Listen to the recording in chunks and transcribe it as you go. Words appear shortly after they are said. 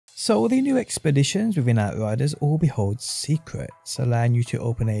So the new expeditions within Outriders all behold secrets, allowing you to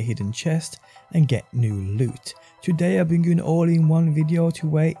open a hidden chest and get new loot. Today I bring you an all-in-one video to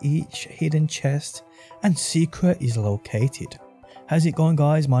where each hidden chest and secret is located. How's it going,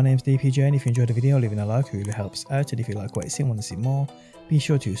 guys? My name's DPJ, and if you enjoyed the video, leaving a like really helps out, and if you like what you see and want to see more, be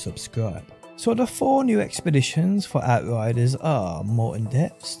sure to subscribe. So the 4 new expeditions for Outriders are Molten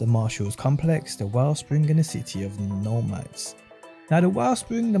Depths, the Marshal's Complex, the Wellspring and the City of Nomads. Now the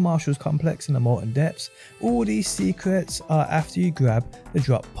Wellspring, the Marshal's Complex and the Molten Depths, all these secrets are after you grab the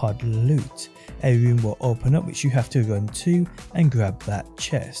drop pod loot. A room will open up which you have to run to and grab that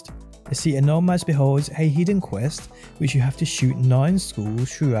chest. The City of Nomads beholds a hidden quest which you have to shoot 9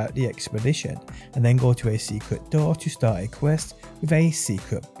 skulls throughout the expedition and then go to a secret door to start a quest with a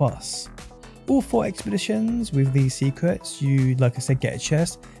secret boss. All 4 expeditions with these secrets, you, like I said, get a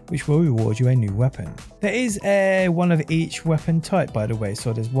chest which will reward you a new weapon. There is one of each weapon type, by the way,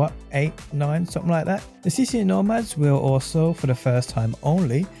 so there's what, 8, 9, something like that. The City of Nomads will also, for the first time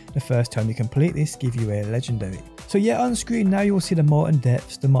only, the first time you complete this, give you a legendary. So yeah, on screen now you will see the Molten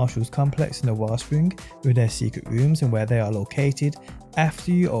Depths, the Marshal's Complex and the Wellspring with their secret rooms and where they are located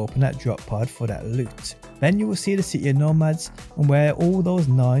after you open that drop pod for that loot. Then you will see the City of Nomads and where all those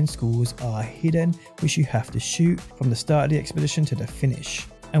 9 skulls are hidden, which you have to shoot from the start of the expedition to the finish,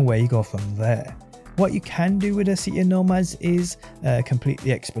 and where you go from there. What you can do with the City of Nomads is complete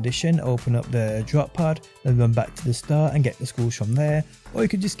the expedition, open up the drop pod, then run back to the start and get the skulls from there, or you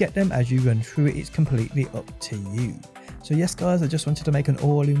could just get them as you run through it. It's completely up to you. So yes guys, I just wanted to make an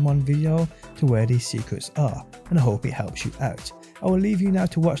all-in-one video to where these secrets are, and I hope it helps you out. I will leave you now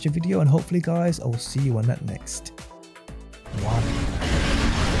to watch the video, and hopefully guys, I will see you on that next one.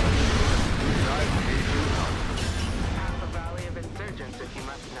 The Valley of Insurgents, if you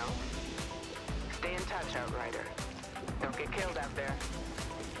must know. Stay in touch, Outrider. Don't get killed out there.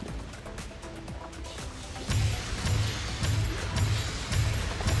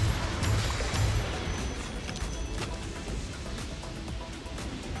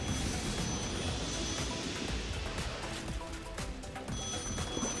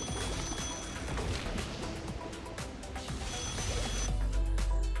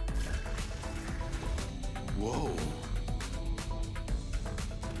 Whoa.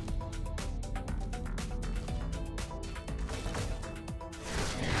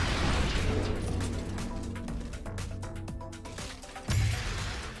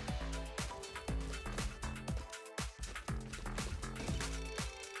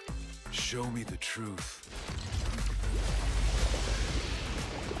 Show me the truth.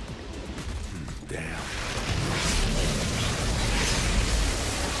 Damn.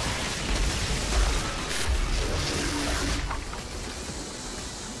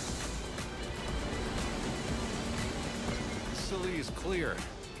 Is clear.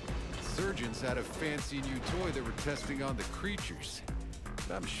 Surgeons had a fancy new toy they were testing on the creatures.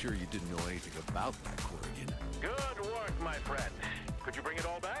 I'm sure you didn't know anything about that, Corrigan. Good work, my friend. Could you bring it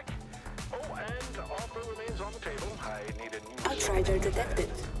all back? Oh, and offer remains on the table. I need a new... Outrider detected.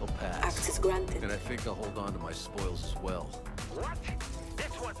 I'll pass. Access granted. And I think I'll hold on to my spoils as well. What?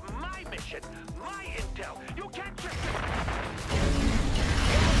 This was my mission, my intel. You can't just...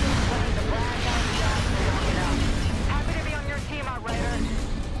 Happy to be on your team, Outrider.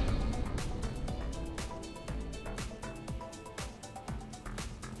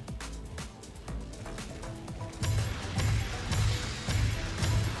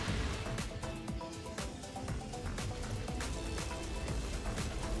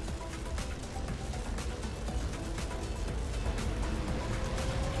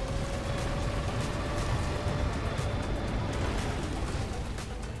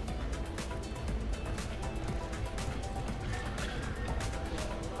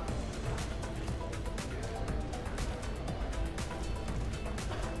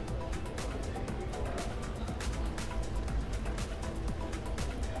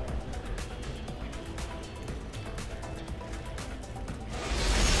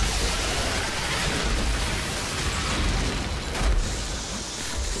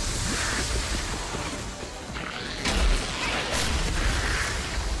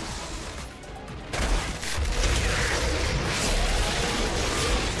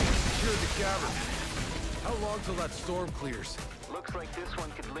 How long till that storm clears? Looks like this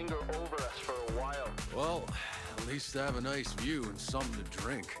one could linger over us for a while. Well, at least I have a nice view and something to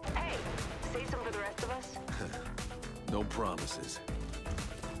drink. Hey, say something for the rest of us. No promises.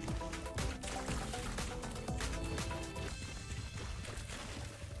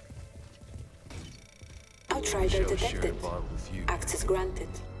 Outrider Share a detected. bottle with you. Access granted.